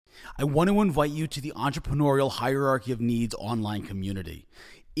I want to invite you to the Entrepreneurial Hierarchy of Needs online community.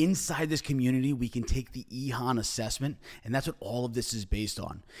 Inside this community, we can take the EHAN assessment, and that's what all of this is based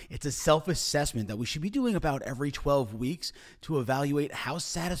on. It's a self-assessment that we should be doing about every 12 weeks to evaluate how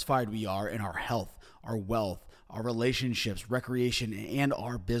satisfied we are in our health, our wealth, our relationships, recreation, and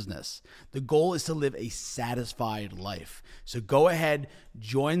our business. The goal is to live a satisfied life. So go ahead,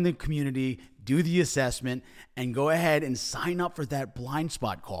 join the community, do the assessment, and go ahead and sign up for that blind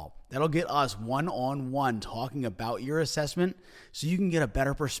spot call. That'll get us one-on-one talking about your assessment so you can get a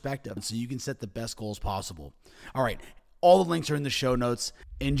better perspective and so you can set the best goals possible. All right, all the links are in the show notes.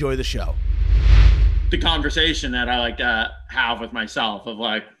 Enjoy the show. The conversation that I like to have with myself of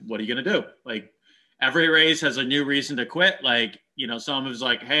like, what are you going to do? Like, every race has a new reason to quit. Like, some is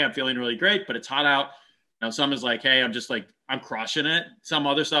like, hey, I'm feeling really great, but it's hot out. Some is like, hey, I'm crushing it. Some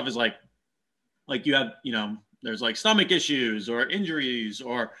other stuff is like you have, there's like stomach issues or injuries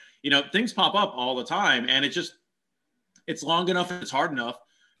or, things pop up all the time. And it's long enough, it's hard enough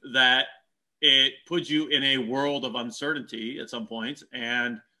that it puts you in a world of uncertainty at some point.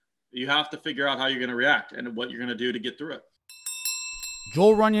 And you have to figure out how you're going to react and what you're going to do to get through it.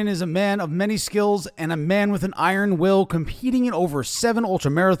 Joel Runyon is a man of many skills and a man with an iron will, competing in over 7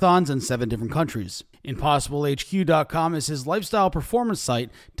 ultramarathons in 7 different countries. ImpossibleHQ.com is his lifestyle performance site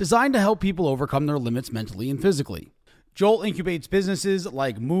designed to help people overcome their limits mentally and physically. Joel incubates businesses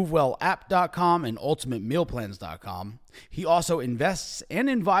like MoveWellApp.com and UltimateMealPlans.com. He also invests and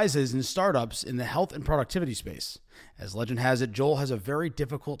advises in startups in the health and productivity space. As legend has it, Joel has a very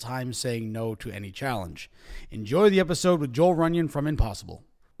difficult time saying no to any challenge. Enjoy the episode with Joel Runyon from Impossible.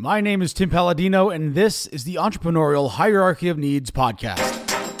 My name is Tim Palladino, and this is the Entrepreneurial Hierarchy of Needs podcast.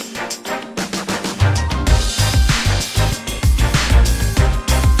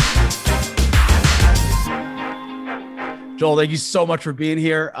 Joel, thank you so much for being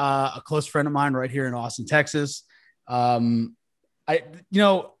here. A close friend of mine right here in Austin, Texas. We've had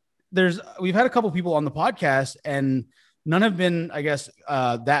a couple people on the podcast, and none have been, I guess,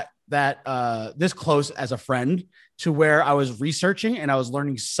 this close as a friend to where I was researching and I was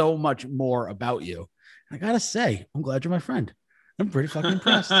learning so much more about you. And I gotta say, I'm glad you're my friend. I'm pretty fucking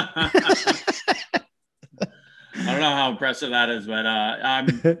impressed. I don't know how impressive that is, but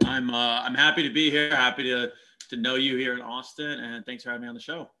I'm happy to be here. Happy to know you here in Austin, and thanks for having me on the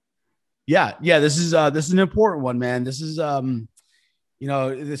show. Yeah. This is an important one, man. This is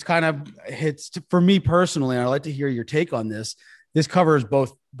this kind of hits for me personally, and I'd like to hear your take on this. This covers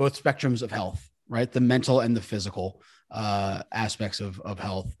both spectrums of health, right? The mental and the physical aspects of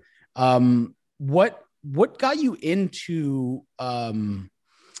health. What got you into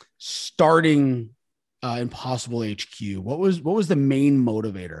starting Impossible HQ? What was the main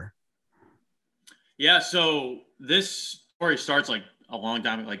motivator? Yeah, so this story starts like a long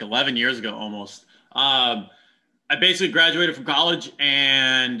time, like 11 years ago almost. I basically graduated from college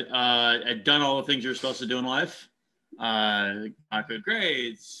and had done all the things you're supposed to do in life. Got good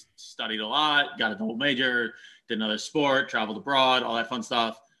grades, studied a lot, got a double major, did another sport, traveled abroad, all that fun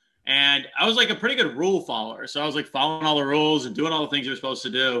stuff. And I was like a pretty good rule follower. So I was like following all the rules and doing all the things you're supposed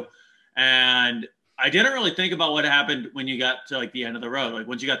to do. And I didn't really think about what happened when you got to like the end of the road. Like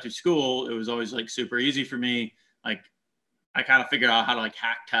once you got through school, it was always like super easy for me. Like I kind of figured out how to like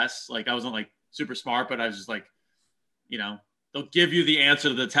hack tests. Like I wasn't like super smart, but I was just like, they'll give you the answer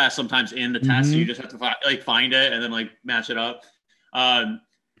to the test sometimes in the test. So you just have to find it and then like match it up. But I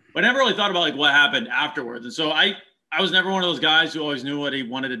never really thought about like what happened afterwards. And so I was never one of those guys who always knew what he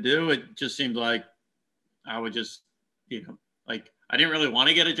wanted to do. It just seemed like I would just, I didn't really want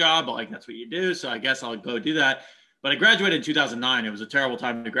to get a job, but like, that's what you do. So I guess I'll go do that. But I graduated in 2009. It was a terrible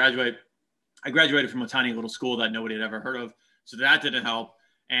time to graduate. I graduated from a tiny little school that nobody had ever heard of. So that didn't help.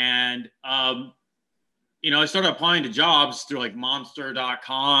 And, I started applying to jobs through like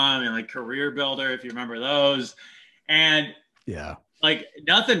monster.com and like Career Builder, if you remember those. And yeah, like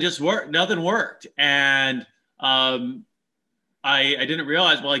nothing worked. And, I didn't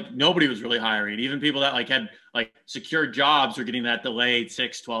realize, like nobody was really hiring. Even people that like had like secured jobs were getting that delayed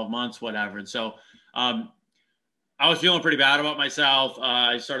 6, 12 months, whatever. And so I was feeling pretty bad about myself.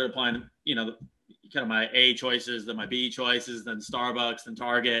 I started applying, kind of my A choices, then my B choices, then Starbucks, then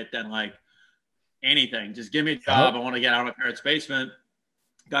Target, then like anything. Just give me a job. I want to get out of my parents' basement.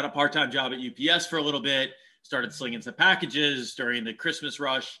 Got a part-time job at UPS for a little bit. Started slinging some packages during the Christmas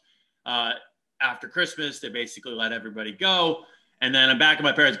rush. After Christmas, they basically let everybody go. And then I'm back in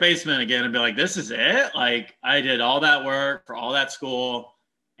my parents' basement again and be like, this is it? Like I did all that work for all that school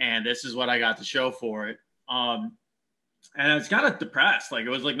and this is what I got to show for it. And I was kind of depressed. Like it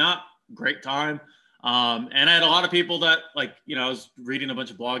was like not a great time. And I had a lot of people that like, I was reading a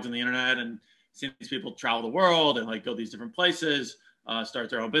bunch of blogs on the internet and seeing these people travel the world and like go these different places, start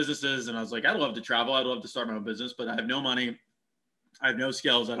their own businesses. And I was like, I'd love to travel. I'd love to start my own business, but I have no money. I have no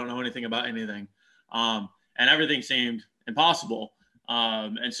skills. I don't know anything about anything. And everything seemed impossible.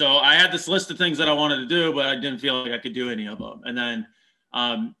 And so I had this list of things that I wanted to do, but I didn't feel like I could do any of them. And then,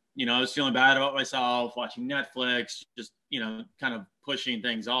 I was feeling bad about myself, watching Netflix, just, kind of pushing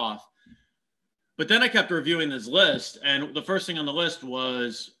things off. But then I kept reviewing this list, and the first thing on the list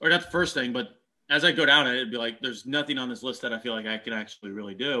was, or not the first thing, but as I go down it, it'd be like, there's nothing on this list that I feel like I can actually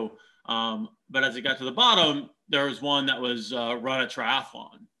really do. But as it got to the bottom, there was one that was run a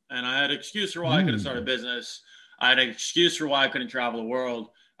triathlon. And I had an excuse for why I couldn't start a business. I had an excuse for why I couldn't travel the world.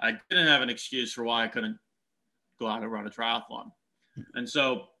 I didn't have an excuse for why I couldn't go out and run a triathlon. And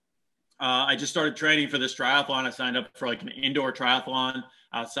so I just started training for this triathlon. I signed up for like an indoor triathlon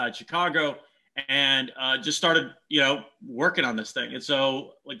outside Chicago and just started, working on this thing. And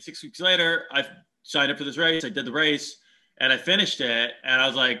so like 6 weeks later, I signed up for this race. I did the race and I finished it. And I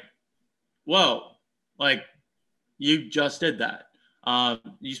was like, whoa, like you just did that.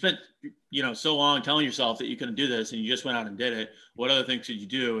 You spent, so long telling yourself that you couldn't do this and you just went out and did it. What other things could you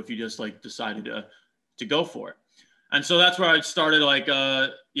do if you just like decided to go for it? And so that's where I started like, I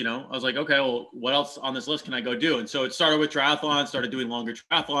was like, okay, well, what else on this list can I go do? And so it started with triathlons, started doing longer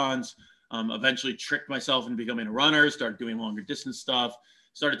triathlons, eventually tricked myself into becoming a runner, started doing longer distance stuff,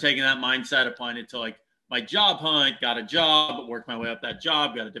 started taking that mindset, applying it to like my job hunt, got a job, worked my way up that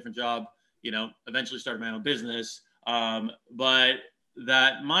job, got a different job, eventually started my own business. But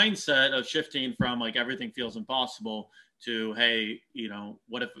that mindset of shifting from like everything feels impossible to, hey,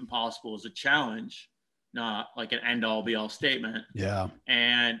 what if impossible is a challenge, not like an end all be all statement. Yeah.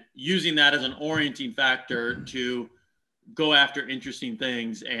 And using that as an orienting factor to go after interesting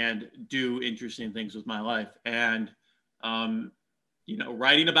things and do interesting things with my life. And,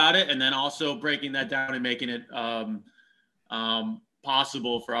 writing about it and then also breaking that down and making it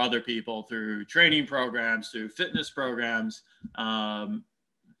possible for other people through training programs, through fitness programs,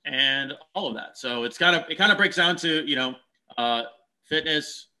 and all of that. So it kind of breaks down to,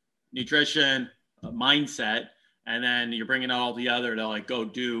 fitness, nutrition, mindset, and then you're bringing it all together to like go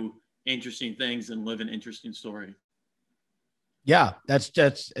do interesting things and live an interesting story. Yeah,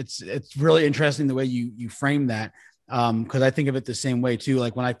 it's really interesting the way you frame that. Because I think of it the same way too.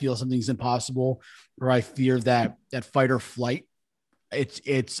 Like when I feel something's impossible or I fear that fight or flight,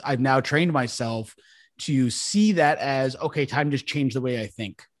 I've now trained myself to see that as, okay, time to change the way I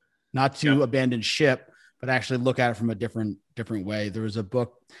think, not to abandon ship, but actually look at it from a different way. There was a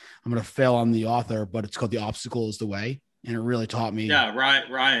book, I'm going to fail on the author, but it's called The Obstacle is the Way. And it really taught me. Yeah.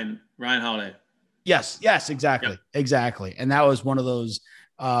 Ryan Holiday. Yes, exactly. Yep. Exactly. And that was one of those,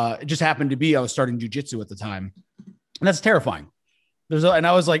 it just happened to be, I was starting jujitsu at the time. And that's terrifying. And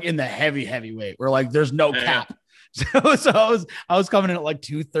I was like in the heavy weight where like, there's no cap. Yeah. So I was coming in at like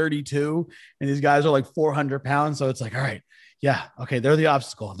 232 and these guys are like 400 pounds. So it's like, all right, yeah. Okay. They're the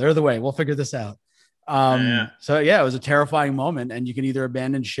obstacle. They're the way. We'll figure this out. So yeah, it was a terrifying moment and you can either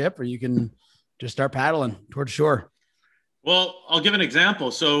abandon ship or you can just start paddling towards shore. Well, I'll give an example.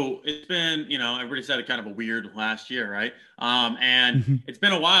 So it's been, everybody said it kind of a weird last year, right? And it's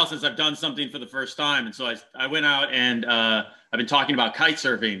been a while since I've done something for the first time. And so I went out and I've been talking about kite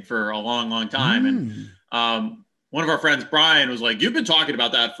surfing for a long time. And one of our friends, Brian, was like, you've been talking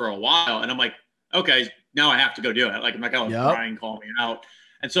about that for a while. And I'm like, okay, now I have to go do it. Like, I'm not going to let Brian call me out.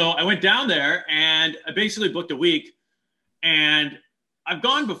 And so I went down there and I basically booked a week. And I've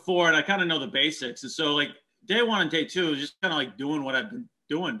gone before and I kind of know the basics. And so like, day one and day two was just kind of like doing what I've been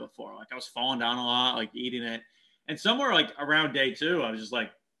doing before. Like I was falling down a lot, like eating it. And somewhere like around day two, I was just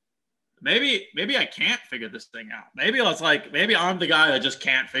like, maybe I can't figure this thing out. Maybe I'm the guy that just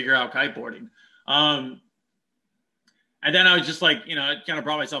can't figure out kiteboarding. And then I was just like, I kind of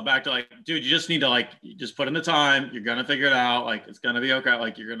brought myself back to like, dude, you just need to like, you just put in the time. You're going to figure it out. Like, it's going to be okay.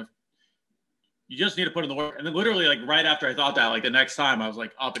 Like you just need to put in the work. And then literally like right after I thought that, like the next time I was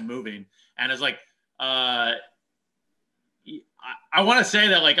like up and moving and it's like, I want to say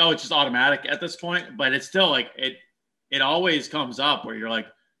that like, oh, it's just automatic at this point, but it's still like, it always comes up where you're like,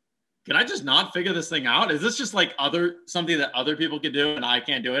 can I just not figure this thing out? Is this just like something that other people can do and I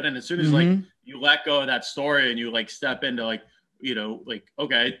can't do it? And as soon as like you let go of that story and you like step into like, like,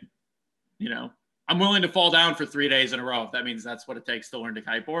 okay, I'm willing to fall down for 3 days in a row. If that means that's what it takes to learn to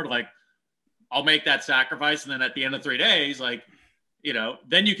kiteboard, like I'll make that sacrifice. And then at the end of 3 days, like,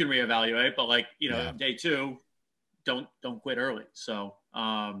 then you can reevaluate, but like, day two, don't quit early. So,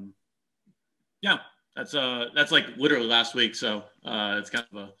 yeah, that's like literally last week. So, it's kind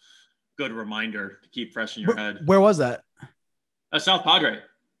of a good reminder to keep fresh in your head. Where was that? South Padre.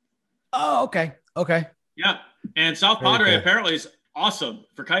 Oh, okay. Okay. Yeah. And South Very Padre cool. apparently is awesome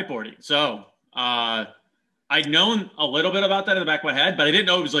for kiteboarding. So I'd known a little bit about that in the back of my head, but I didn't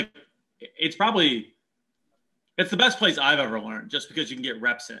know it was like, it's the best place I've ever learned just because you can get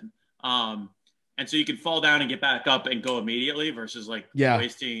reps in. And so you can fall down and get back up and go immediately versus like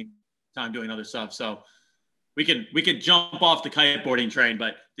wasting time doing other stuff. So we could jump off the kiteboarding train,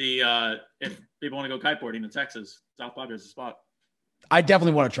 but if people want to go kiteboarding in Texas, South Padre is the spot. I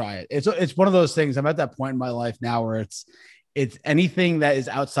definitely want to try it. It's one of those things. I'm at that point in my life now where it's anything that is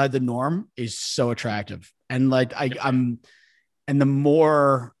outside the norm is so attractive. And like and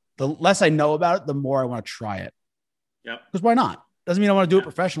the less I know about it, the more I want to try it. Yep. Because why not? Doesn't mean I want to do it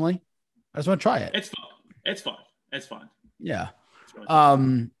professionally. I just want to try it. It's fun. Yeah. Really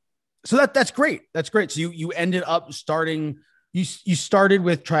fun. So that's great. That's great. So you ended up starting. You started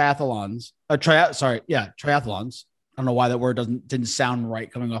with triathlons. Triathlons. I don't know why that word didn't sound right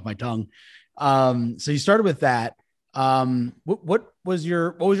coming off my tongue. So you started with that. What was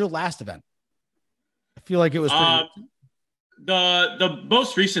your last event? I feel like it was pretty the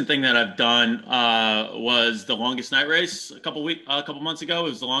most recent thing that I've done was the longest night race a couple months ago. It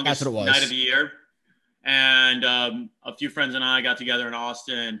was the longest night of the year. And a few friends and I got together in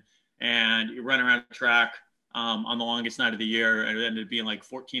Austin and you run around the track on the longest night of the year. And it ended up being like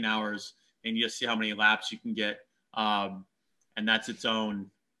 14 hours and you just see how many laps you can get. And that's its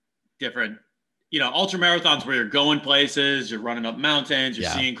own different, ultra marathons where you're going places, you're running up mountains, you're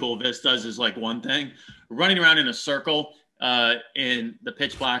seeing cool vistas is like one thing. Running around in a circle in the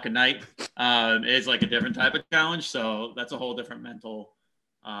pitch black of night is like a different type of challenge. So that's a whole different mental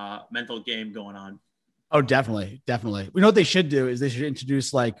game going on. Oh, definitely. Definitely. We know what they should do is they should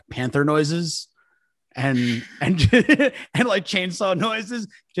introduce like panther noises and like chainsaw noises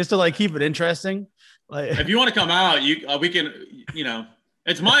just to like keep it interesting. Like, if you want to come out, we can,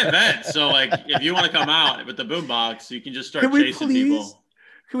 it's my event. So like, if you want to come out with the boombox, you can just start chasing people.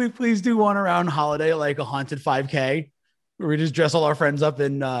 Can we please do one around holiday, like a haunted 5K where we just dress all our friends up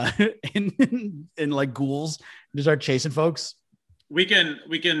in like ghouls and just start chasing folks? We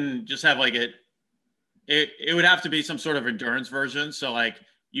can just have like it would have to be some sort of endurance version. So like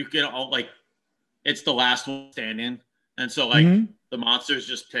you can like, it's the last one standing. And so like the monsters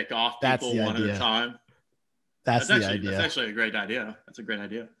just pick off people one at a time. That's the idea. That's actually a great idea. That's a great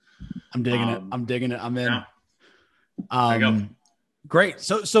idea. I'm digging it. I'm in. Yeah. There you go. Great.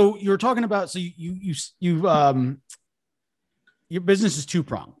 So you were talking about, so you your business is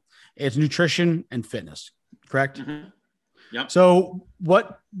two-pronged. It's nutrition and fitness, correct? Mm-hmm. Yep. So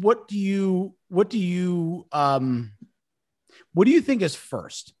what do you think is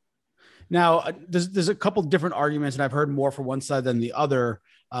first? Now, there's a couple different arguments, and I've heard more for one side than the other.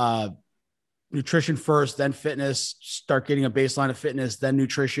 Nutrition first, then fitness. Start getting a baseline of fitness, then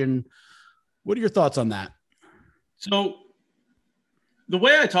nutrition. What are your thoughts on that? So, the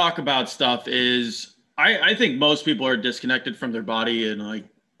way I talk about stuff is, I think most people are disconnected from their body in like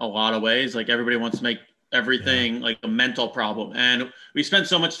a lot of ways. Like everybody wants to make everything like a mental problem, and we spend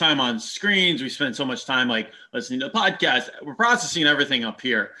so much time on screens. We spend so much time like listening to podcasts. We're processing everything up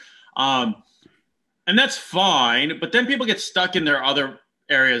here. And that's fine, but then people get stuck in their other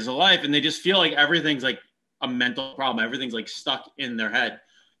areas of life and they just feel like everything's like a mental problem. Everything's like stuck in their head.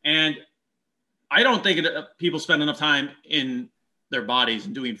 And I don't think people spend enough time in their bodies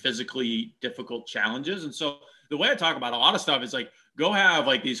and doing physically difficult challenges. And so the way I talk about a lot of stuff is like, go have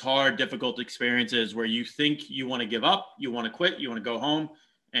like these hard, difficult experiences where you think you want to give up, you want to quit, you want to go home,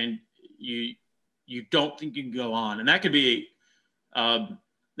 and you don't think you can go on. And that could be an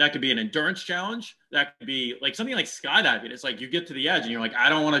endurance challenge. That could be like something like skydiving. It's like you get to the edge and you're like, I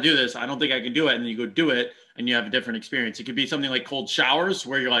don't want to do this. I don't think I can do it. And then you go do it and you have a different experience. It could be something like cold showers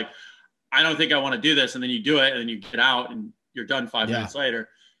where you're like, I don't think I want to do this. And then you do it and then you get out and you're done 5 minutes later.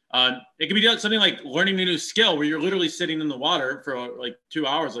 It could be something like learning a new skill where you're literally sitting in the water for like 2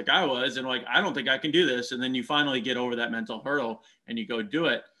 hours like I was. And like, I don't think I can do this. And then you finally get over that mental hurdle and you go do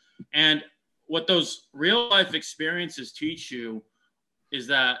it. And what those real life experiences teach you is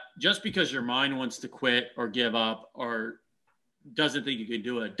that just because your mind wants to quit or give up or doesn't think you can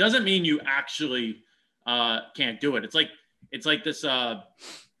do it, doesn't mean you actually can't do it. It's like this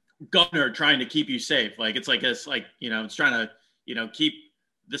governor trying to keep you safe. Like it's like this, like, it's trying to, keep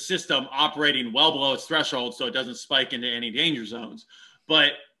the system operating well below its threshold so it doesn't spike into any danger zones.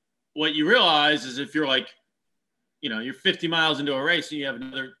 But what you realize is if you're like, you're 50 miles into a race and you have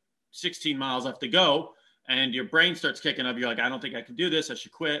another 16 miles left to go, and your brain starts kicking up. You're like, I don't think I can do this. I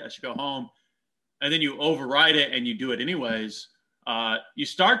should quit. I should go home. And then you override it and you do it anyways. you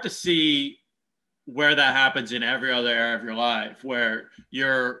start to see where that happens in every other area of your life, where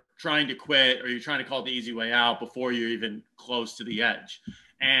you're trying to quit or you're trying to call the easy way out before you're even close to the edge.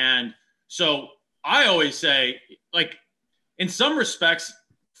 And so I always say, like, in some respects,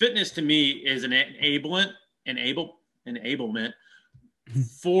 fitness to me is an enablement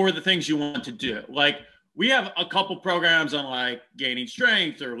for the things you want to do. Like, we have a couple programs on like gaining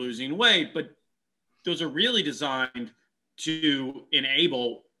strength or losing weight, but those are really designed to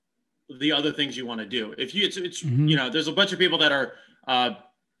enable the other things you want to do. If you, it's you know, there's a bunch of people that are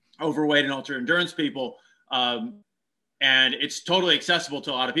overweight and ultra endurance people, and it's totally accessible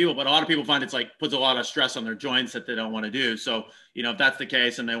to a lot of people, but a lot of people find it's like puts a lot of stress on their joints that they don't want to do. So, you know, if that's the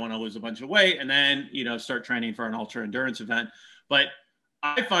case and they want to lose a bunch of weight and then, you know, start training for an ultra endurance event. But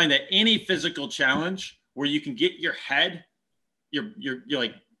I find that any physical challenge where you can get your head, you're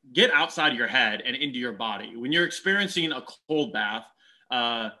like, get outside of your head and into your body. When you're experiencing a cold bath,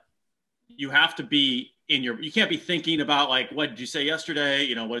 you have to be in your, you can't be thinking about like, what did you say yesterday?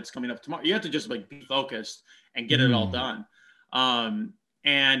 You know, what's coming up tomorrow. You have to just like be focused and get it all done.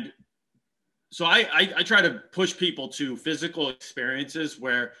 And so I try to push people to physical experiences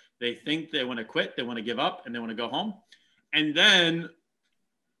where they think they want to quit, they want to give up, and they want to go home. And then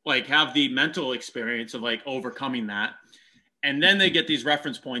like have the mental experience of like overcoming that. And then they get these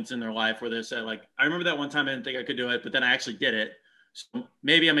reference points in their life where they say like, I remember that one time I didn't think I could do it, but then I actually did it. So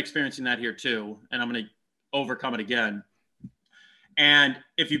maybe I'm experiencing that here too, and I'm going to overcome it again. And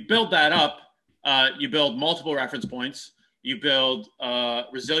if you build that up, you build multiple reference points, you build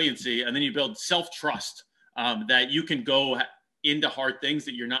resiliency, and then you build self-trust that you can go into hard things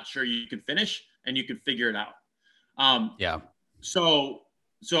that you're not sure you can finish, and you can figure it out. So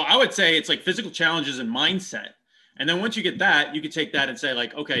I would say it's like physical challenges and mindset. And then once you get that, you can take that and say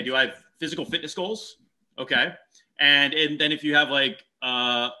like, okay, do I have physical fitness goals? Okay. And then if you have like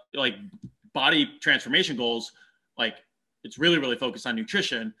body transformation goals, like it's really, really focused on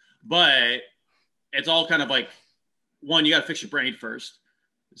nutrition, but it's all kind of like, one, you got to fix your brain first.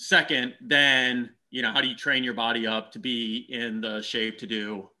 Second, then, you know, how do you train your body up to be in the shape to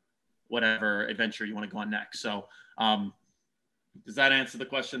do whatever adventure you want to go on next? So, does that answer the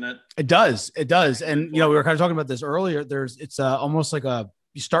question? That it does. And, you know, we were kind of talking about this earlier. It's almost like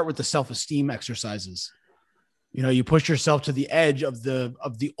you start with the self-esteem exercises. You know, you push yourself to the edge of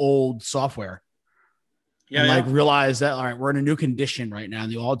the old software. Yeah, and like realize that, all right, we're in a new condition right now.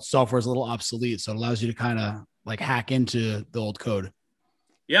 And the old software is a little obsolete. So it allows you to kind of like hack into the old code.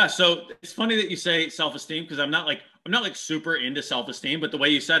 Yeah. So it's funny that you say self-esteem, because I'm not like super into self-esteem, but the way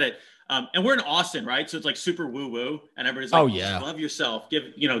you said it, and we're in Austin, right? So it's like super woo-woo, and everybody's like, oh yeah, love yourself, give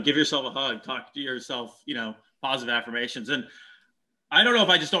yourself a hug, talk to yourself, you know, positive affirmations. And I don't know if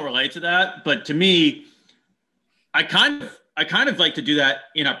I just don't relate to that, but to me, I kind of like to do that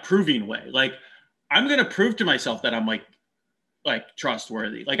in a proving way. Like, I'm going to prove to myself that I'm like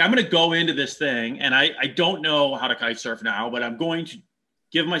trustworthy. Like, I'm going to go into this thing, and I don't know how to kite surf now, but I'm going to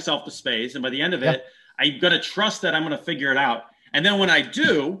give myself the space. And by the end of it, I'm going to trust that I'm going to figure it out. And then when I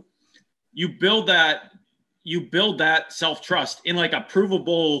do, you build that self-trust in like a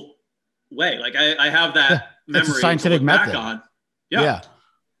provable way. Like I have that memory a scientific to look method. Back on. Yeah.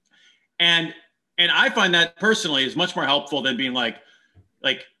 And I find that personally is much more helpful than being like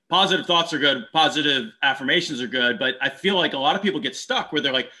positive thoughts are good, positive affirmations are good. But I feel like a lot of people get stuck where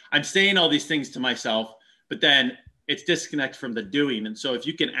they're like, I'm saying all these things to myself, but then it's disconnect from the doing. And so if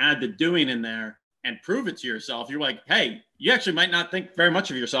you can add the doing in there and prove it to yourself, you're like, hey, you actually might not think very much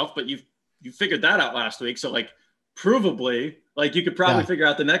of yourself, but you figured that out last week. So like provably, like you could probably figure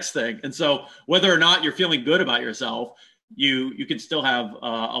out the next thing. And so whether or not you're feeling good about yourself, you can still have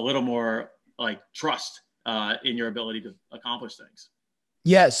a little more like trust in your ability to accomplish things.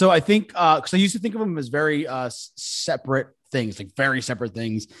 Yeah. So I think, because I used to think of them as very separate things, like very separate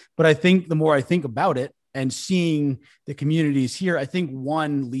things. But I think the more I think about it and seeing the communities here, I think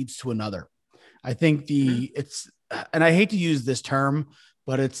one leads to another. I think and I hate to use this term,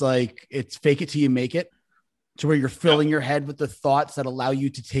 but it's like, it's fake it till you make it, to where you're filling your head with the thoughts that allow you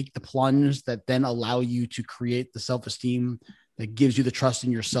to take the plunge, that then allow you to create the self-esteem that gives you the trust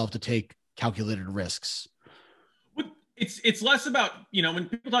in yourself to take calculated risks. It's less about, you know, when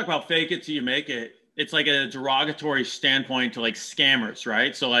people talk about fake it till you make it, it's like a derogatory standpoint to like scammers,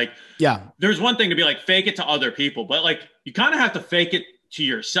 right? So like, there's one thing to be like fake it to other people, but like you kind of have to fake it to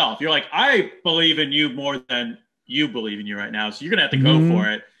yourself. You're like, I believe in you more than you believe in you right now, so you're gonna have to go for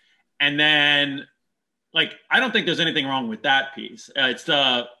it. And then like, I don't think there's anything wrong with that piece. It's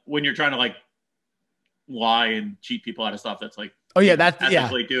when you're trying to like lie and cheat people out of stuff, that's like Oh yeah, that's yeah,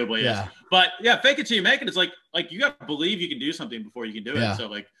 ethically doable. Yes. yeah, But yeah, fake it till you make it. It's like you got to believe you can do something before you can do it. yeah. So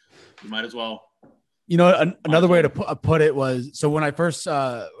like you might as well. Another way to put it was, so when I first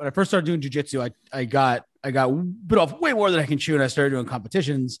started doing jujitsu, I got bit off way more than I can chew, and I started doing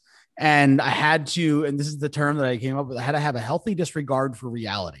competitions, and I had to, and this is the term that I came up with, I had to have a healthy disregard for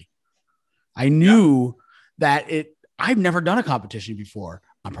reality. I Yeah. knew that I've never done a competition before.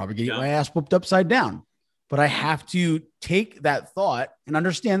 I'm probably gonna get Yeah. my ass whooped upside down, but I have to take that thought and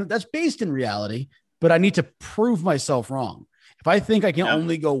understand that that's based in reality, but I need to prove myself wrong. If I think I can Yeah.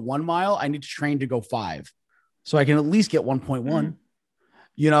 only go 1 mile, I need to train to go 5, so I can at least get 1.1. Mm-hmm.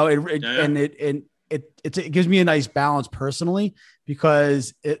 Yeah. It gives me a nice balance personally,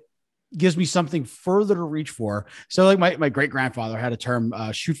 because it gives me something further to reach for. So like my great grandfather had a term,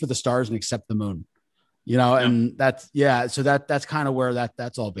 shoot for the stars and accept the moon, Yeah. and that's, yeah. So that's kind of where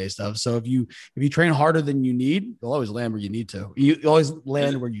that's all based of. So if you train harder than you need, you'll always land where you need to. You always Is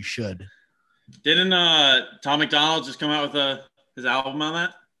land it, where you should. didn't Tom McDonald just come out with his album on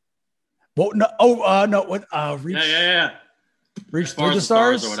that? Well, no, oh, no, what, Yeah. Yeah. Yeah. As reach far through as the the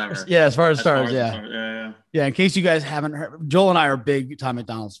stars or stars. whatever. Yeah, as far as As far stars, as the yeah. stars. Yeah. Yeah. Yeah, in case you guys haven't heard, Joel and I are big Tom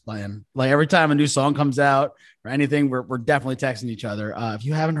McDonald's fan. Like every time a new song comes out or anything, we're definitely texting each other. If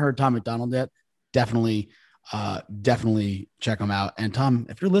you haven't heard Tom McDonald yet, definitely, definitely check him out. And Tom,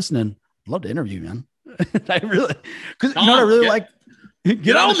 if you're listening, I'd love to interview you, man. I really, because you know what I Tom, really like?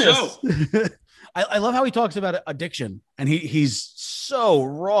 Get on the on show. this. I love how he talks about addiction, and he's so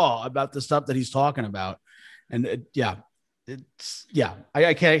raw about the stuff that he's talking about. And yeah,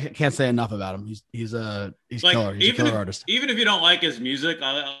 I can't say enough about him. He's Like killer. He's a even killer if artist. even if you don't like his music,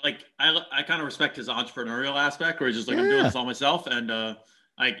 I kind of respect his entrepreneurial aspect, where he's just like, I'm doing Yeah, this all myself, and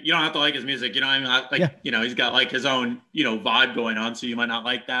like you don't have to like his music, you know. I mean, like yeah, he's got like his own vibe going on, so you might not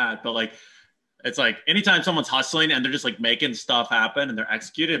like that, but like it's like anytime someone's hustling and they're just like making stuff happen and they're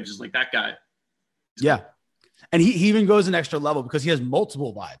executing, I'm just like that guy. yeah. And he even goes an extra level because he has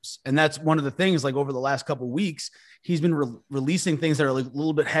multiple vibes, and that's one of the things. Like over the last couple of weeks, he's been releasing things that are like a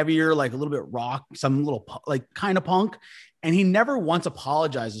little bit heavier, like a little bit rock, some little like kind of punk, and he never once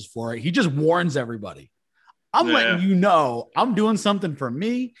apologizes for it. He just warns everybody. I'm letting Yeah, you know I'm doing something for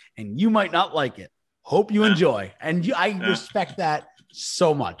me, and you might not like it. Hope you yeah, enjoy. And I yeah. respect that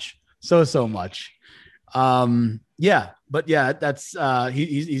so much, so much. Yeah, but yeah, that's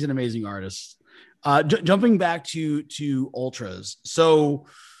he's an amazing artist. Jumping back to ultras. So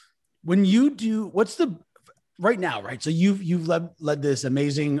when you do, what's the right now, right? So you've led this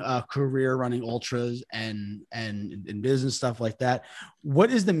amazing career running ultras and business stuff like that. What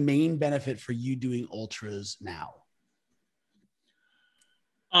is the main benefit for you doing ultras now?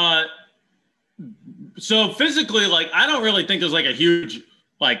 Uh, so physically, like I don't really think there's like a huge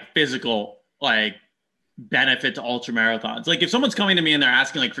like physical like benefit to ultra marathons. Like if someone's coming to me and they're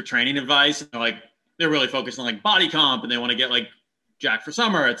asking like for training advice, and they're really focused on like body comp and they want to get like jacked for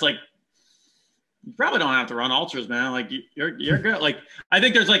summer, it's like you probably don't have to run ultras, man. Like you're good. Like I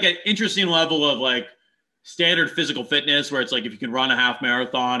think there's like an interesting level of like standard physical fitness where it's like if you can run a half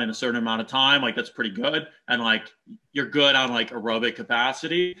marathon in a certain amount of time, like that's pretty good, and like you're good on like aerobic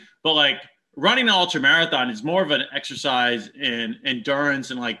capacity. But like running an ultra marathon is more of an exercise in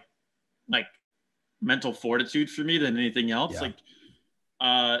endurance and like mental fortitude for me than anything else. Yeah. Like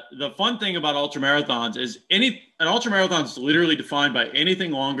the fun thing about ultra marathons is an ultra marathon is literally defined by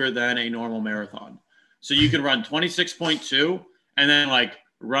anything longer than a normal marathon. So you can run 26.2 and then like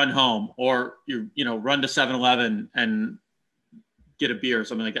run home, or run to 7-Eleven and get a beer or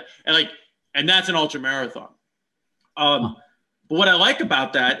something like that. And that's an ultra marathon. But what I like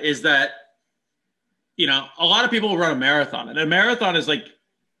about that is that, a lot of people will run a marathon, and a marathon is like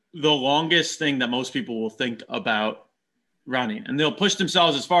the longest thing that most people will think about running, and they'll push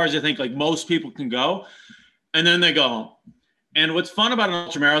themselves as far as they think like most people can go, and then they go home. And what's fun about an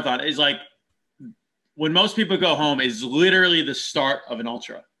ultra marathon is like when most people go home is literally the start of an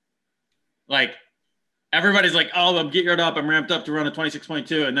ultra. Like everybody's like, oh, I'm geared up, I'm ramped up to run a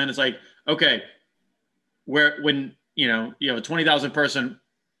 26.2, and then it's like, okay, when you have a 20,000 person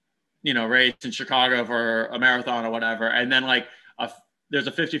race in Chicago for a marathon or whatever, and then like there's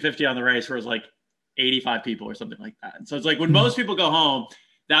a 50-50 on the race where it's like 85 people or something like that. And so it's like when most people go home,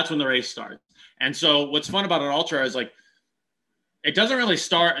 that's when the race starts. And so what's fun about an ultra is like it doesn't really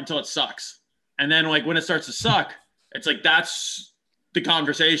start until it sucks. And then like when it starts to suck, it's like that's the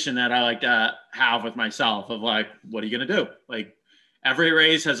conversation that I like to have with myself of like, what are you going to do? Like every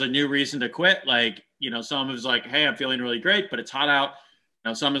race has a new reason to quit. Like, some is like, hey, I'm feeling really great, but it's hot out.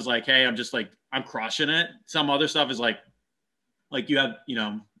 Some is like, hey, I'm just like, I'm crushing it. Some other stuff is like you have,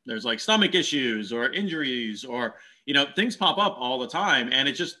 there's like stomach issues or injuries or, things pop up all the time. And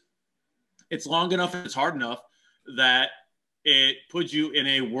it's long enough and it's hard enough that it puts you in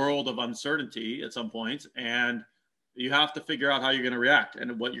a world of uncertainty at some point, and you have to figure out how you're going to react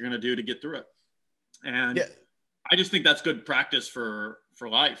and what you're going to do to get through it. And yeah. I just think that's good practice for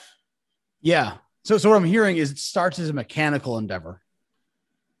life. Yeah. So what I'm hearing is it starts as a mechanical endeavor,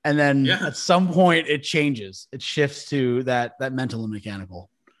 and then at some point it changes. It shifts to that mental and mechanical.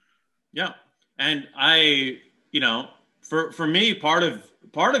 Yeah. And for me, part of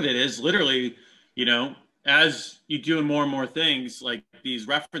it is literally, as you do more and more things, like these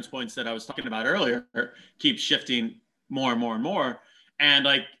reference points that I was talking about earlier keep shifting more and more and more. And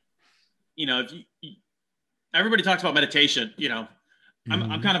like, if everybody talks about meditation,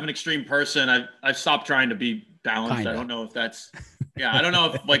 I'm kind of an extreme person. I've stopped trying to be balanced. Kinda. I don't know if that's, I don't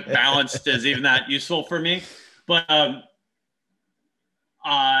know if like balanced is even that useful for me, but,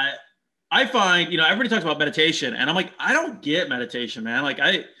 I find, everybody talks about meditation and I'm like, I don't get meditation, man. Like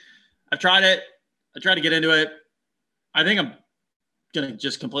I've tried it. I tried to get into it. I think I'm going to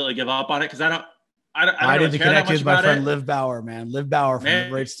just completely give up on it. Cause I don't need to connect you with my friend Liv Bauer, man. Liv Bauer from the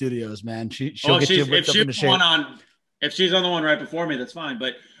Great Studios, man. She'll get you whipped up into shape. If she's on the one right before me, that's fine.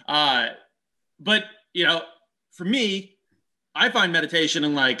 But for me, I find meditation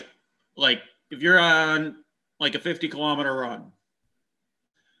in like if you're on like a 50-kilometer run,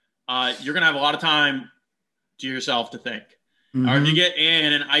 you're going to have a lot of time to yourself to think. Mm-hmm. Or if you get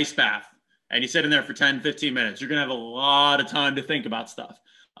in an ice bath and you sit in there for 10, 15 minutes, you're going to have a lot of time to think about stuff.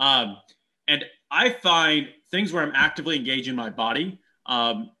 And I find things where I'm actively engaging my body,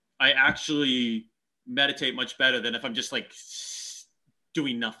 I actually meditate much better than if I'm just like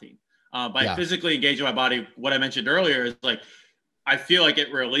doing nothing. By physically engaging my body, what I mentioned earlier is like, I feel like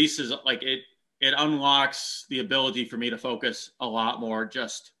it releases, like it unlocks the ability for me to focus a lot more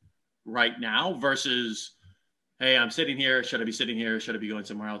just right now versus, hey, I'm sitting here. Should I be sitting here? Should I be going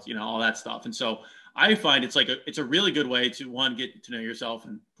somewhere else? All that stuff. And so I find it's a really good way to, one, get to know yourself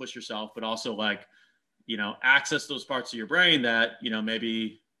and push yourself, but also like, access those parts of your brain that,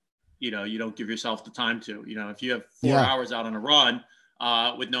 maybe, you don't give yourself the time to, if you have 4 hours out on a run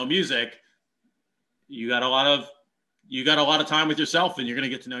with no music, you got a lot of time with yourself and you're going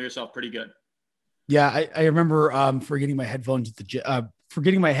to get to know yourself pretty good. Yeah. I remember forgetting my headphones at the gym,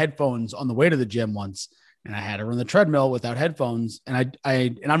 forgetting my headphones on the way to the gym once, and I had to run the treadmill without headphones. And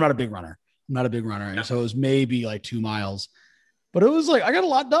I'm not a big runner. And so it was maybe like 2 miles, but it was like, I got a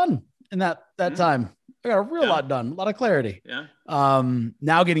lot done in that time. I got a real lot done, a lot of clarity. Yeah.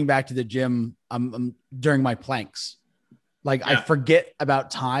 Now getting back to the gym, I'm during my planks, like I forget about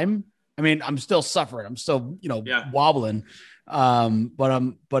time. I mean, I'm still suffering. I'm still, wobbling.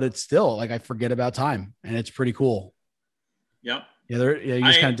 But it's still like, I forget about time and it's pretty cool. Yeah. Yeah. You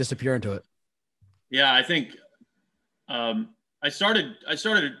just kind of disappear into it. Yeah. I think, I started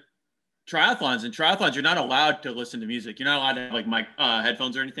triathlons, and triathlons, you're not allowed to listen to music. You're not allowed to have like mic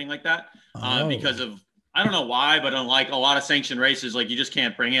headphones or anything like that. Because of, I don't know why, but unlike a lot of sanctioned races, like you just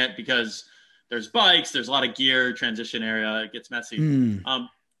can't bring it because there's bikes, there's a lot of gear, transition area, it gets messy.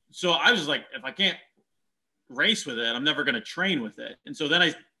 So I was just like, if I can't race with it, I'm never going to train with it. And so then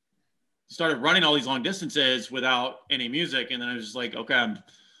I started running all these long distances without any music. And then I was just like, okay, I'm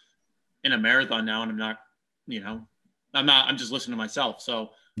in a marathon now and I'm not, I'm just listening to myself.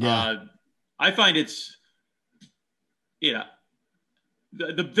 So I find it's,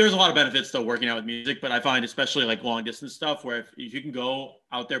 there's a lot of benefits to working out with music, but I find especially like long distance stuff where if you can go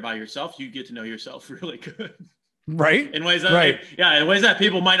out there by yourself, you get to know yourself really good. Right. In ways that, in ways that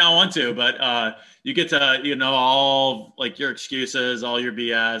people might not want to, but you get to, all like your excuses, all your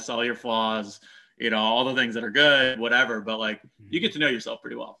BS, all your flaws, all the things that are good, whatever. But like you get to know yourself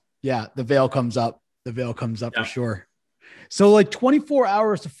pretty well. Yeah. The veil comes up for sure. So like 24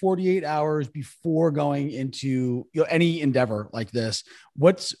 hours to 48 hours before going into any endeavor like this,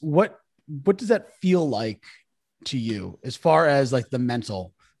 what does that feel like to you as far as like the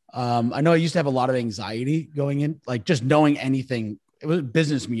mental? I know I used to have a lot of anxiety going in, like just knowing anything. It was a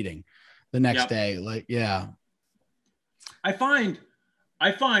business meeting the next day. Like, yeah. I find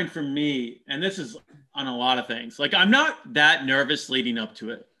for me, and this is on a lot of things, like I'm not that nervous leading up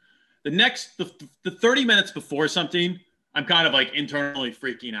to it. The 30 minutes before something, I'm kind of like internally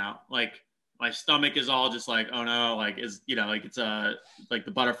freaking out. Like my stomach is all just like, oh no, like it's like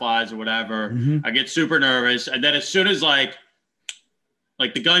the butterflies or whatever. Mm-hmm. I get super nervous. And then as soon as like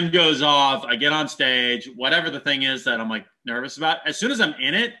the gun goes off, I get on stage, whatever the thing is that I'm like nervous about, as soon as I'm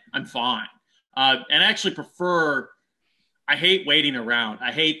in it, I'm fine. And I actually I hate waiting around.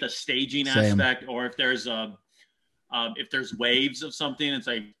 I hate the staging aspect, or if there's If there's waves of something, it's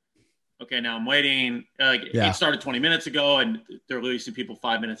like, okay, now I'm waiting. Like Yeah. it started 20 minutes ago, and they're releasing people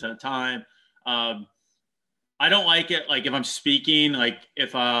 5 minutes at a time. I don't like it. Like if I'm speaking, like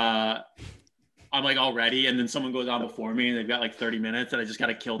if I'm like all ready, and then someone goes on before me, and they've got like 30 minutes, and I just got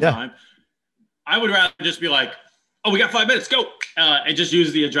to kill time. I would rather just be like, oh, we got 5 minutes, go, and just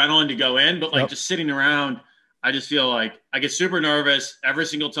use the adrenaline to go in. But like just sitting around, I just feel like I get super nervous every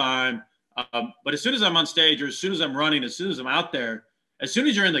single time. But as soon as I'm on stage, or as soon as I'm running, as soon as I'm out there, as soon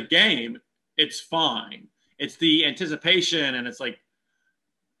as you're in the game, it's fine. It's the anticipation, and it's like,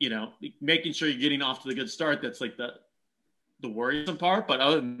 making sure you're getting off to the good start. That's like the worrisome part. But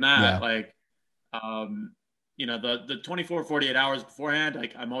other than that, like, the 24, 48 hours beforehand,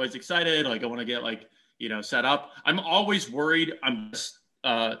 like I'm always excited. Like I want to get like, set up. I'm always worried I'm just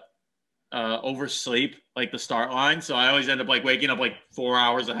oversleep like the start line. So I always end up like waking up like 4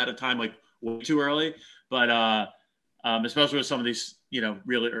 hours ahead of time, like way too early. But especially with some of these,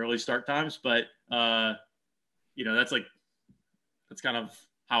 really early start times. But that's kind of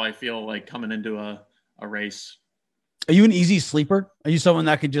how I feel like coming into a race. Are you an easy sleeper? Are you someone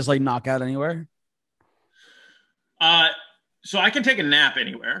that could just like knock out anywhere? So I can take a nap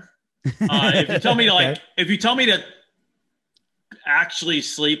anywhere. If you tell me to like, if you tell me to actually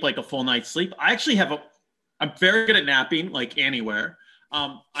sleep like a full night's sleep, I actually I'm very good at napping like anywhere.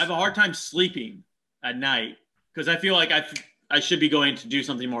 I have a hard time sleeping at night because I feel like I should be going to do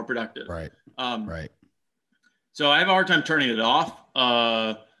something more productive. Right. Right. So I have a hard time turning it off.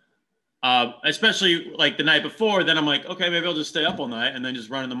 Especially like the night before, then I'm like, okay, maybe I'll just stay up all night and then just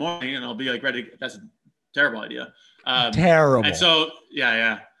run in the morning and I'll be like ready. That's a terrible idea. Terrible. And so,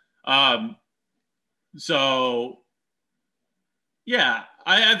 yeah. So yeah,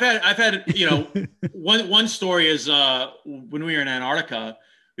 I've had, one story is, when we were in Antarctica,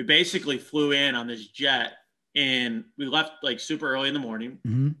 we basically flew in on this jet and we left like super early in the morning.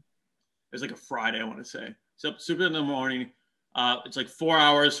 Mm-hmm. It was like a Friday, I want to say. So super in the morning. It's like 4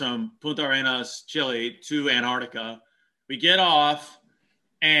 hours from Punta Arenas, Chile to Antarctica. We get off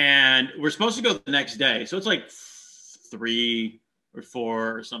and we're supposed to go the next day. So it's like 3 or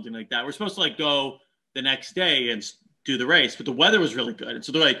 4 or something like that. We're supposed to like go the next day and do the race, but the weather was really good. And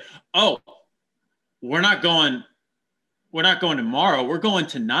so they're like, oh, we're not going tomorrow. We're going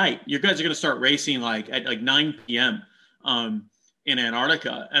tonight. You guys are going to start racing like at like 9 p.m. In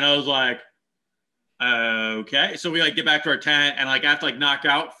Antarctica. And I was like, okay. So we like get back to our tent and like I have to like knock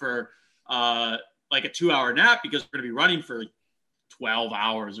out for like a 2-hour nap because we're going to be running for 12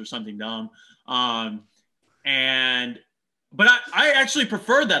 hours or something dumb. But I actually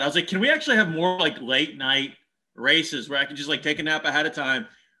preferred that. I was like, can we actually have more like late night races where I can just like take a nap ahead of time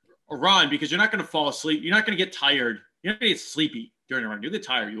or run, because you're not going to fall asleep. You're not going to get tired. You're not going to get sleepy during a run. You get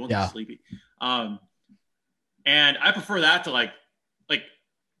tired. You won't get sleepy. And I prefer that to like,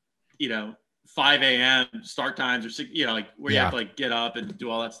 5 a.m. start times or 6, like where you have to like get up and do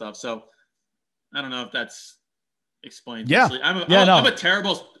all that stuff. So I don't know if that's explains. Yeah. I'm a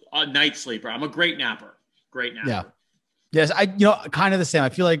terrible night sleeper. I'm a great napper. Great napper. Yeah. Yes. Kind of the same. I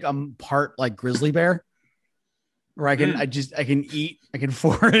feel like I'm part like grizzly bear, where I can eat, I can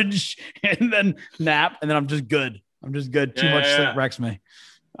forage and then nap. And then I'm just good. Too much sleep wrecks me.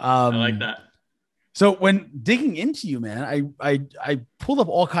 I like that. So when digging into you, man, I pulled up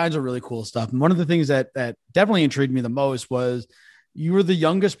all kinds of really cool stuff. And one of the things that definitely intrigued me the most was you were the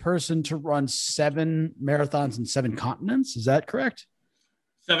youngest person to run 7 marathons in 7 continents. Is that correct?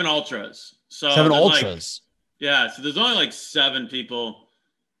 7 ultras. So 7 ultras. So there's only like 7 people,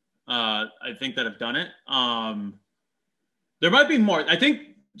 I think, that have done it. There might be more. I think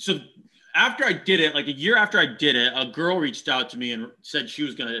so. After I did it, like a year after I did it, a girl reached out to me and said she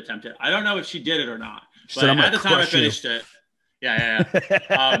was going to attempt it. I don't know if she did it or not, but at the time I finished it. Yeah.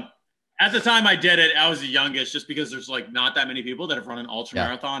 At the time I did it, I was the youngest, just because there's like not that many people that have run an ultra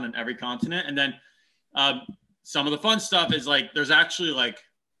marathon in every continent. And then some of the fun stuff is like, there's actually like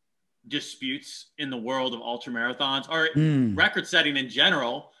disputes in the world of ultra marathons or record setting in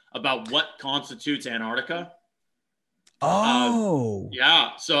general about what constitutes Antarctica.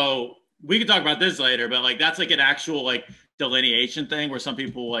 Yeah. So we can talk about this later, but like, that's like an actual like delineation thing where some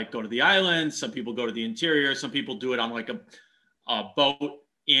people like go to the islands, some people go to the interior, some people do it on like a boat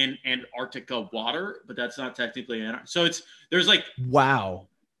in Antarctica water, but that's not technically Antarctica. So there's like, wow,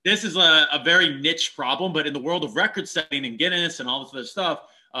 this is a very niche problem, but in the world of record setting and Guinness and all this other stuff,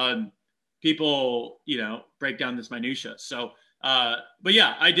 people, break down this minutia. So, but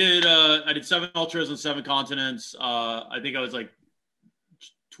yeah, I did 7 ultras on 7 continents. I think I was like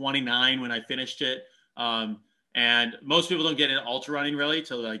 29 when I finished it. And most people don't get into ultra running really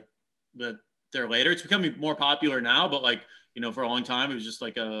till like the there later. It's becoming more popular now, but like, you know, for a long time, it was just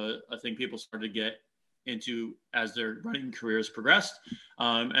like a thing people started to get into as their running careers progressed.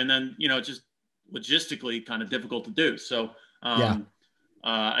 And then, you know, just logistically kind of difficult to do. So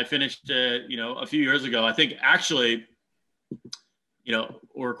I finished it, you know, a few years ago. I think actually, you know,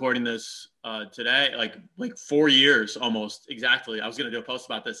 we're recording this today, like 4 years almost exactly. I was going to do a post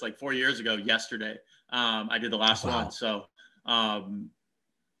about this like 4 years ago yesterday. I did the last one. So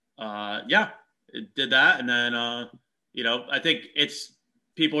it did that. And then, you know, I think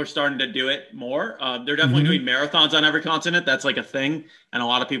people are starting to do it more. They're definitely doing marathons on every continent. That's like a thing. And a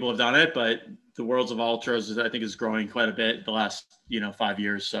lot of people have done it, but the worlds of ultras I think is growing quite a bit the last, you know, 5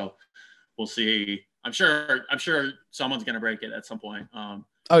 years. So we'll see. I'm sure someone's going to break it at some point. But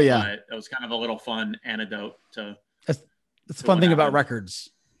it was kind of a little fun anecdote to. That's the fun thing about records.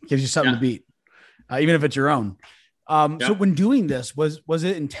 It gives you something to beat, even if it's your own. So when doing this, was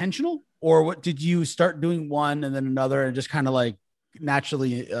it intentional, or what? Did you start doing one and then another and just kind of like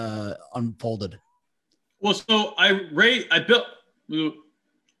naturally unfolded? Well, so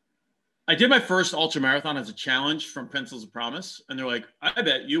I did my first ultra marathon as a challenge from Pencils of Promise. And they're like, I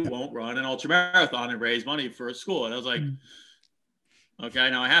bet you won't run an ultra marathon and raise money for a school. And I was like, okay,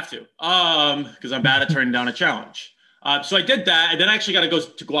 now I have to, because I'm bad at turning down a challenge. So I did that. And then I actually got to go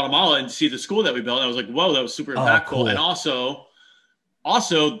to Guatemala and see the school that we built. I was like, whoa, that was super impactful. Cool. And also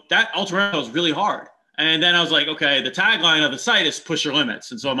that ultra marathon was really hard. And then I was like, okay, the tagline of the site is push your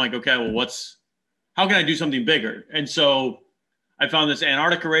limits. And so I'm like, okay, well, how can I do something bigger? And so I found this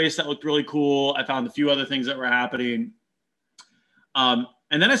Antarctica race that looked really cool. I found a few other things that were happening. And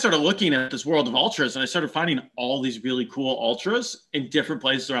then I started looking at this world of ultras, and I started finding all these really cool ultras in different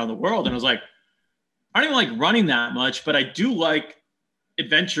places around the world. And I was like, I don't even like running that much, but I do like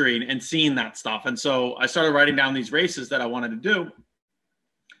adventuring and seeing that stuff. And so I started writing down these races that I wanted to do.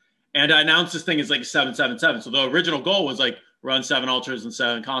 And I announced this thing as like 777. So the original goal was like run 7 ultras in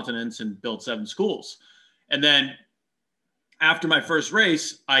 7 continents and build 7 schools. And then after my first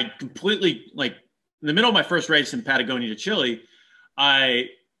race, I completely, like in the middle of my first race in Patagonia, Chile, I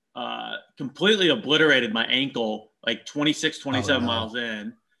completely obliterated my ankle like 27 miles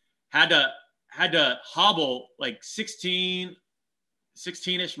in. Had to hobble like 16-ish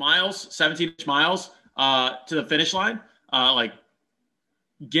miles, 17-ish miles to the finish line, like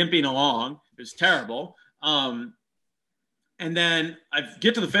gimping along. It was terrible. And then I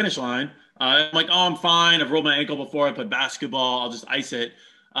get to the finish line. I'm like, oh, I'm fine. I've rolled my ankle before. I played basketball. I'll just ice it.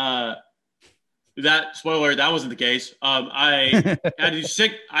 Spoiler, that wasn't the case. I had to do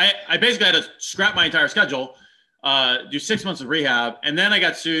I basically had to scrap my entire schedule, do 6 months of rehab. And then I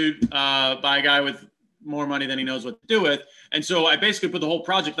got sued by a guy with more money than he knows what to do with. And so I basically put the whole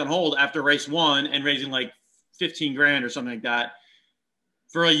project on hold after race 1 and raising like 15 grand or something like that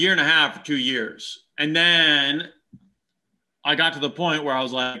for a year and a half or 2 years. And then I got to the point where I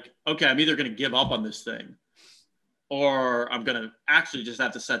was like, okay, I'm either going to give up on this thing or I'm going to actually just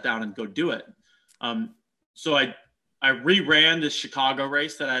have to sit down and go do it. So I reran this Chicago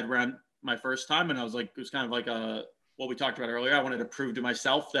race that I had run my first time. And I was like, it was kind of like what we talked about earlier. I wanted to prove to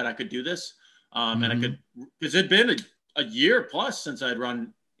myself that I could do this. And I could, because it'd been a year plus since I'd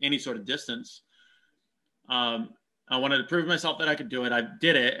run any sort of distance. I wanted to prove to myself that I could do it. I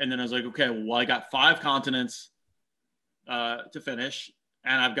did it. And then I was like, okay, well, I got 5 continents to finish,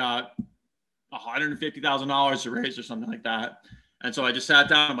 and I've got $150,000 to raise or something like that. And so I just sat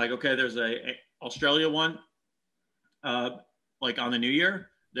down. I'm like, okay, there's a Australia one, like on the new year.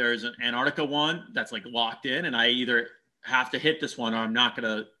 There's an Antarctica one that's like locked in, and I either have to hit this one or I'm not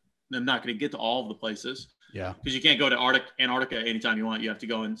gonna get to all of the places. Yeah, because you can't go to Antarctica anytime you want. You have to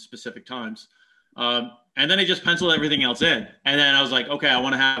go in specific times. And then I just penciled everything else in, and then I was like, okay, I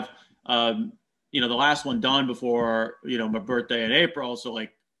want to have the last one done before, my birthday in April. So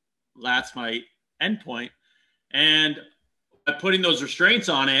like, that's my endpoint. And by putting those restraints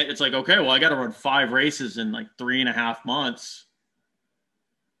on it, it's like, okay, well, I got to run 5 races in like 3.5 months.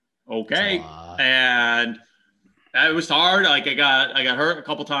 Okay. And it was hard. Like I got hurt a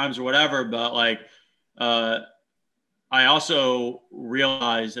couple times or whatever, but like, I also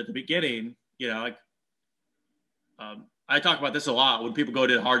realized at the beginning, I talk about this a lot when people go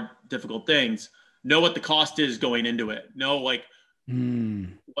to hard, difficult things. Know what the cost is going into it. Know like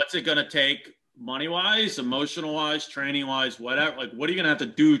what's it going to take money-wise, emotional-wise, training-wise, whatever. Like, what are you going to have to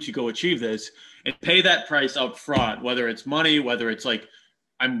do to go achieve this, and pay that price up front, whether it's money, whether it's like,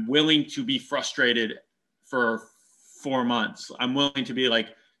 I'm willing to be frustrated for 4 months. I'm willing to be like,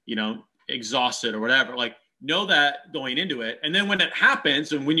 exhausted or whatever. Like, know that going into it. And then when it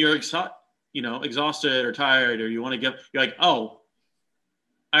happens and when you're exhausted or tired or you want to give, you're like, oh,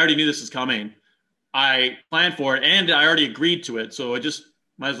 I already knew this was coming. I planned for it and I already agreed to it. So I just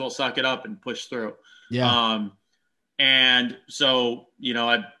might as well suck it up and push through. Yeah. Um, and so,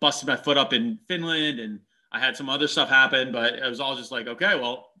 I busted my foot up in Finland and I had some other stuff happen, but it was all just like, okay,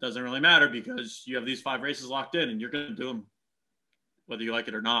 well, it doesn't really matter because you have these 5 races locked in and you're going to do them whether you like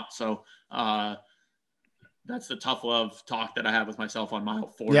it or not. So, that's the tough love talk that I have with myself on mile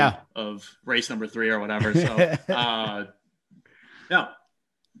 40 of race number 3 or whatever. So, yeah.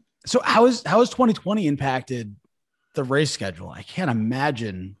 So how has 2020 impacted the race schedule? I can't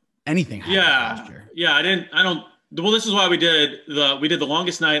imagine anything happened last year. Yeah. Well, this is why we did the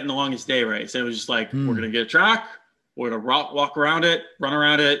longest night and the longest day race. It was just like, we're going to get a track. We're going to walk around it, run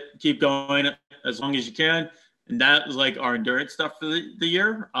around it, keep going as long as you can. And that was like our endurance stuff for the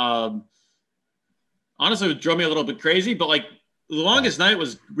year. Honestly, it drove me a little bit crazy, but like the longest night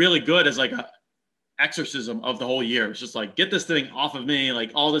was really good as like a exorcism of the whole year. It's just like, get this thing off of me.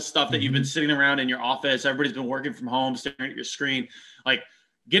 Like all this stuff that you've been sitting around in your office, everybody's been working from home, staring at your screen, like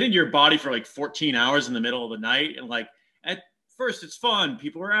get into your body for like 14 hours in the middle of the night. And like, at first it's fun.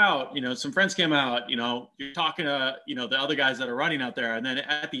 People are out, some friends came out, you're talking to, the other guys that are running out there. And then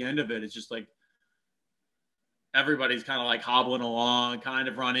at the end of it, it's just like, everybody's kind of like hobbling along, kind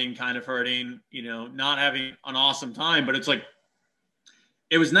of running, kind of hurting, not having an awesome time. But it's like,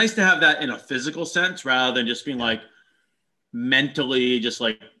 it was nice to have that in a physical sense rather than just being like mentally just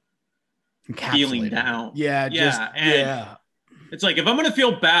like feeling down. Yeah. It's like, if I'm going to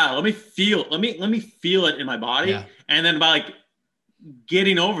feel bad, let me feel it in my body. Yeah. And then by like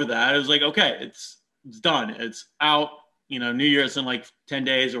getting over that, it was like, okay, it's done. It's out, New Year's in like 10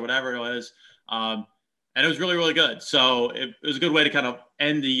 days or whatever it was. And it was really, really good. So it was a good way to kind of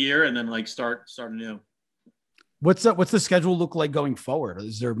end the year and then like start anew. What's the schedule look like going forward?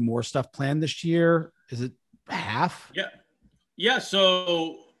 Is there more stuff planned this year? Is it half? Yeah.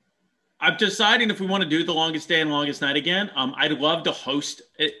 So I'm deciding if we want to do the longest day and longest night again. I'd love to host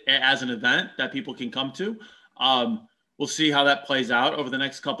it as an event that people can come to. We'll see how that plays out over the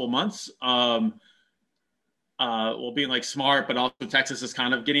next couple months. Well, being like smart, but also Texas is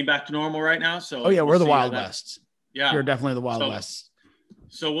kind of getting back to normal right now. So we're the Wild West. Yeah, you're definitely the Wild West.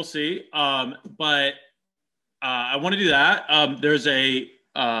 So we'll see. But I want to do that. There's a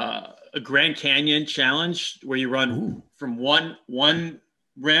Grand Canyon challenge where you run from one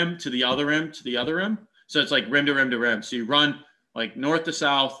rim to the other rim to the other rim. So it's like rim to rim to rim. So you run like north to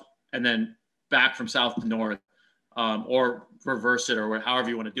south and then back from south to north, or reverse it or however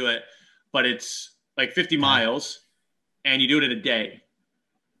you want to do it. But it's like 50 miles and you do it in a day.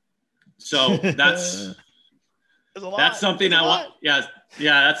 So that's something I want. Yeah.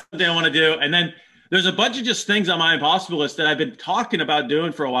 That's something I want to do. And then there's a bunch of just things on my impossible list that I've been talking about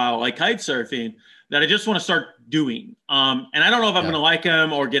doing for a while, like kite surfing, that I just want to start doing. And I don't know if I'm going to like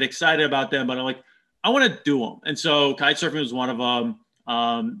them or get excited about them, but I'm like, I want to do them. And so kite surfing was one of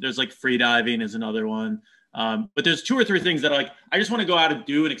them. There's like free diving is another one. But there's 2 or 3 things that I just want to go out and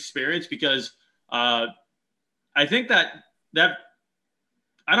do and experience because I think that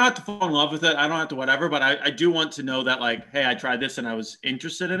I don't have to fall in love with it. I don't have to whatever, but I do want to know that like, hey, I tried this and I was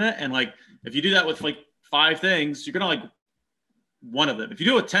interested in it. And like, if you do that with like 5 things, you're going to like one of them. If you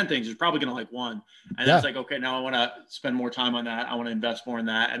do it with 10 things, you're probably going to like one. And then it's like, okay, now I want to spend more time on that. I want to invest more in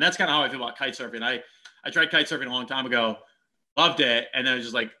that. And that's kind of how I feel about kite surfing. I tried kite surfing a long time ago, loved it. And then it was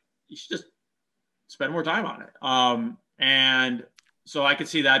just like, you should just spend more time on it. And so I could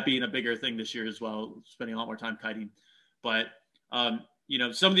see that being a bigger thing this year as well, spending a lot more time kiting. But,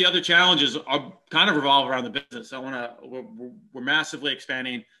 some of the other challenges are kind of revolve around the business. We're massively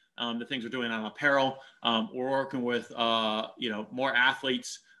expanding the things we're doing on apparel. We're working with, more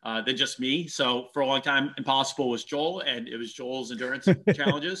athletes than just me. So for a long time, Impossible was Joel, and it was Joel's endurance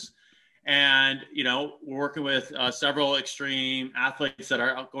challenges. And, we're working with several extreme athletes that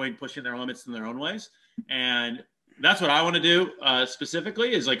are outgoing, pushing their limits in their own ways. And that's what I want to do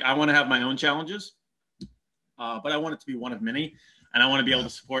specifically is like, I want to have my own challenges, but I want it to be one of many. And I want to be able to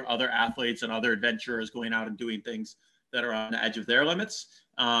support other athletes and other adventurers going out and doing things that are on the edge of their limits.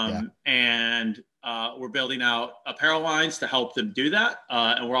 And we're building out apparel lines to help them do that.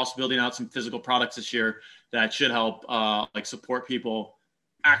 And we're also building out some physical products this year that should help like support people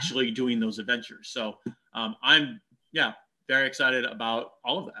actually doing those adventures. So I'm very excited about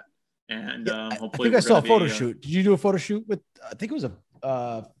all of that. And hopefully I think I saw a photo shoot. Did you do a photo shoot with, I think it was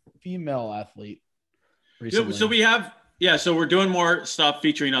a female athlete recently. So we're doing more stuff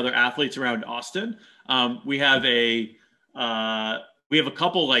featuring other athletes around Austin. We have a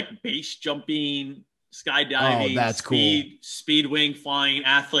couple like base jumping, skydiving, speed wing flying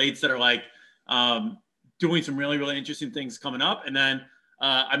athletes that are like doing some really, really interesting things coming up. And then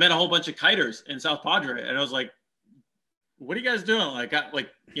I met a whole bunch of kiters in South Padre, and I was like, what are you guys doing? Like, what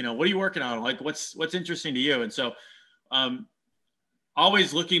are you working on? Like, what's interesting to you? And so,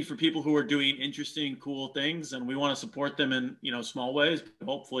 always looking for people who are doing interesting, cool things, and we want to support them in, small ways, but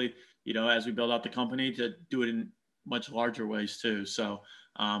hopefully, as we build out the company, to do it in much larger ways too. So,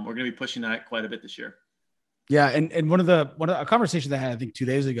 we're going to be pushing that quite a bit this year. Yeah. And one of a conversation that I had, I think 2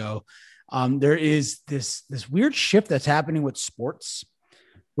 days ago, there is this weird shift that's happening with sports,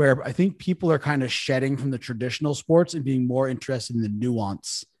 where I think people are kind of shedding from the traditional sports and being more interested in the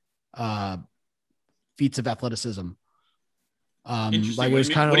nuance, feats of athleticism. Interesting. Like it was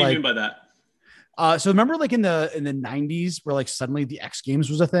kind what of do you like, mean by that? so remember like in the 90s where like suddenly the X Games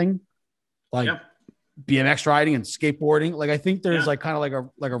was a thing, like Yeah. BMX riding and skateboarding. Like I think there's Yeah. like kind of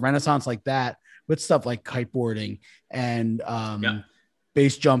like a renaissance like that with stuff like kiteboarding and Yeah.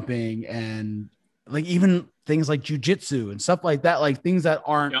 base jumping and like even things like jujitsu and stuff like that, like things that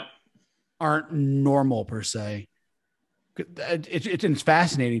aren't normal per se. It's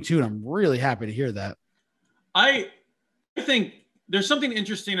fascinating too, and I'm really happy to hear that. I think there's something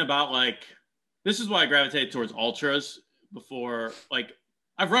interesting about, like, this is why I gravitate towards ultras before, like,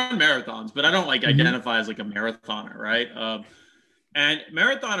 I've run marathons, but I don't like identify as like a marathoner, right? And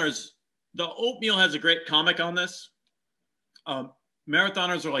marathoners, the Oatmeal has a great comic on this.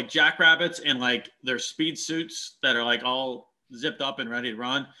 Marathoners are like jackrabbits in like their speed suits that are like all zipped up and ready to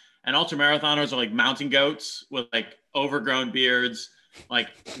run. And ultra marathoners are like mountain goats with like overgrown beards, like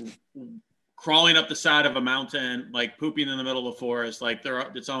crawling up the side of a mountain, like pooping in the middle of the forest, like they're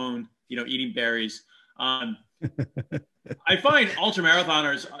its own, eating berries. I find ultra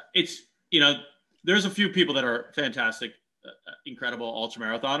marathoners, it's, there's a few people that are fantastic, incredible ultra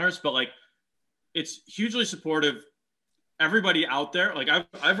marathoners, but like it's hugely supportive. Everybody out there, like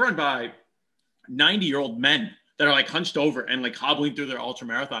I've run by 90-year-old men that are like hunched over and like hobbling through their ultra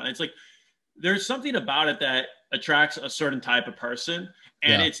marathon. It's like there's something about it that attracts a certain type of person,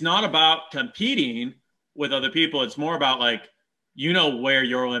 and it's not about competing with other people. It's more about like, where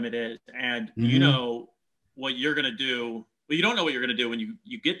your limit is, and what you're gonna do. Well, you don't know what you're gonna do when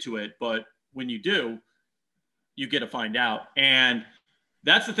you get to it, but when you do, you get to find out. And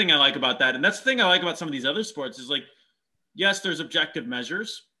that's the thing I like about that. And that's the thing I like about some of these other sports is like, yes, there's objective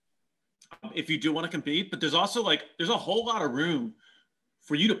measures if you do want to compete, but there's also like, there's a whole lot of room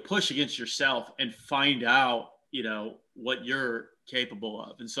for you to push against yourself and find out, what you're capable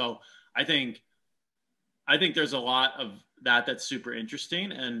of. And so I think there's a lot of that's super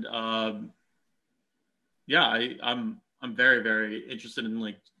interesting. And I'm very, very interested in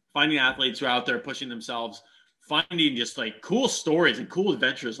like finding athletes who are out there pushing themselves, finding just like cool stories and cool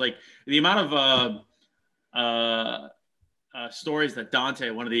adventures. Like the amount of stories that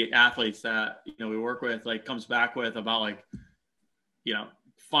Dante, one of the athletes that we work with, like comes back with about like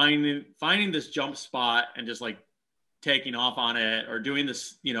finding this jump spot and just like taking off on it, or doing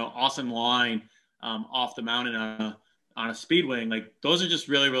this awesome line off the mountain on a speed wing. Like those are just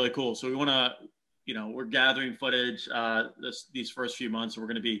really, really cool. So we want to we're gathering footage these first few months. We're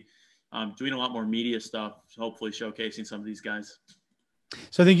going to be doing a lot more media stuff, hopefully showcasing some of these guys.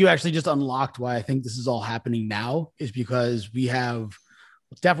 So I think you actually just unlocked why I think this is all happening now, is because we have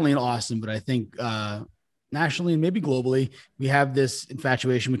definitely in Austin, but I think nationally and maybe globally, we have this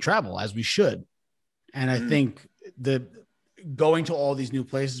infatuation with travel, as we should. And I think the going to all these new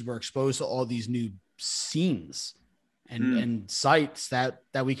places, we're exposed to all these new scenes and sites that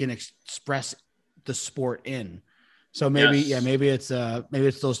we can express the sport in. So maybe, maybe it's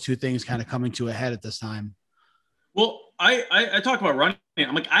those two things kind of coming to a head at this time. Well, I talk about running.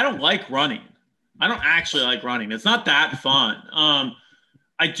 I'm like, I don't like running. I don't actually like running. It's not that fun.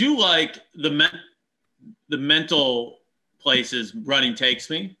 I do like the mental places running takes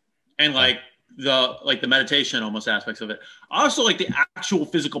me, and like the meditation almost aspects of it. I also like the actual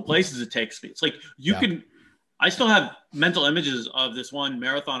physical places it takes me. It's like I still have mental images of this one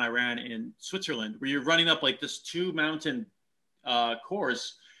marathon I ran in Switzerland where you're running up like this 2-mountain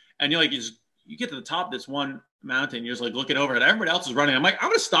course, and you're like, you get to the top of this one mountain, you're just like looking over at everybody else is running. I'm like, I'm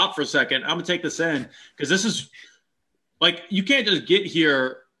gonna stop for a second. I'm gonna take this in, because this is like, you can't just get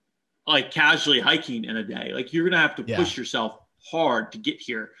here like casually hiking in a day. Like you're gonna have to push yourself hard to get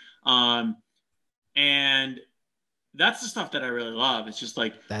here. And that's the stuff that I really love. It's just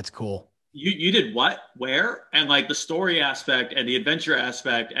like, that's cool. You did what, where, and like the story aspect and the adventure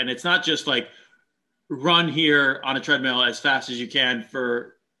aspect. And it's not just like run here on a treadmill as fast as you can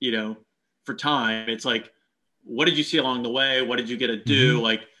for time. It's like, what did you see along the way? What did you get to do?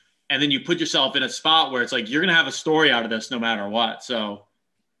 Like, and then you put yourself in a spot where it's like, you're going to have a story out of this no matter what. So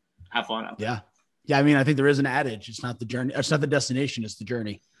have fun out there. Yeah. Yeah. I mean, I think there is an adage. It's not the journey. It's not the destination. It's the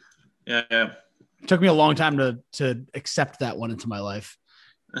journey. Yeah. Yeah. It took me a long time to accept that one into my life.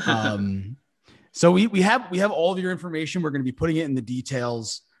 So we have all of your information. We're going to be putting it in the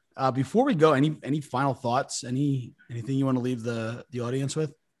details. Before we go, any final thoughts? Anything you want to leave the audience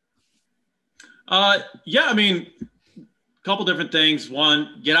with? Yeah, I mean, a couple different things.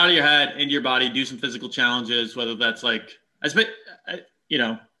 One, get out of your head, into your body, do some physical challenges, whether that's like, I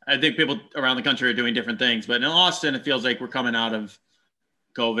think people around the country are doing different things, but in Austin, it feels like we're coming out of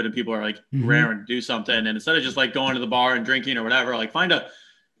COVID and people are like raring to do something. And instead of just like going to the bar and drinking or whatever, like find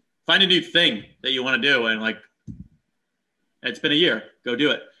a new thing that you want to do. And like, it's been a year, go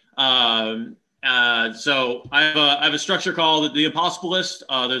do it. So I have a structure called the Impossible List.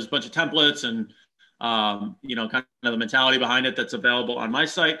 There's a bunch of templates and, kind of the mentality behind it that's available on my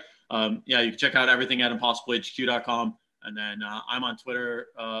site. You can check out everything at impossiblehq.com. And then I'm on Twitter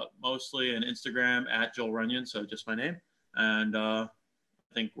mostly and Instagram at Joel Runyon. So just my name. And I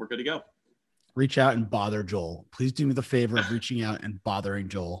think we're good to go. Reach out and bother Joel. Please do me the favor of reaching out and bothering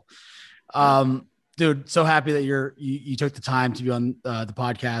Joel. Dude, so happy that you took the time to be on the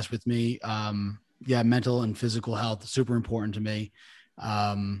podcast with me. Mental and physical health, super important to me.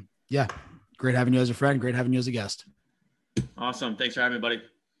 Great having you as a friend. Great having you as a guest. Awesome. Thanks for having me, buddy.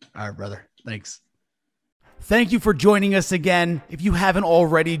 All right, brother. Thanks. Thank you for joining us again. If you haven't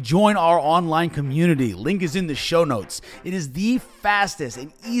already, join our online community. Link is in the show notes. It is the fastest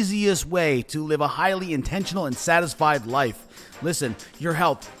and easiest way to live a highly intentional and satisfied life. Listen, your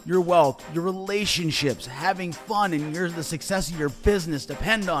health, your wealth, your relationships, having fun, and the success of your business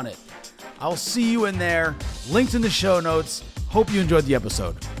depend on it. I'll see you in there. Links in the show notes. Hope you enjoyed the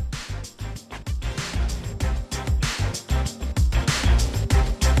episode.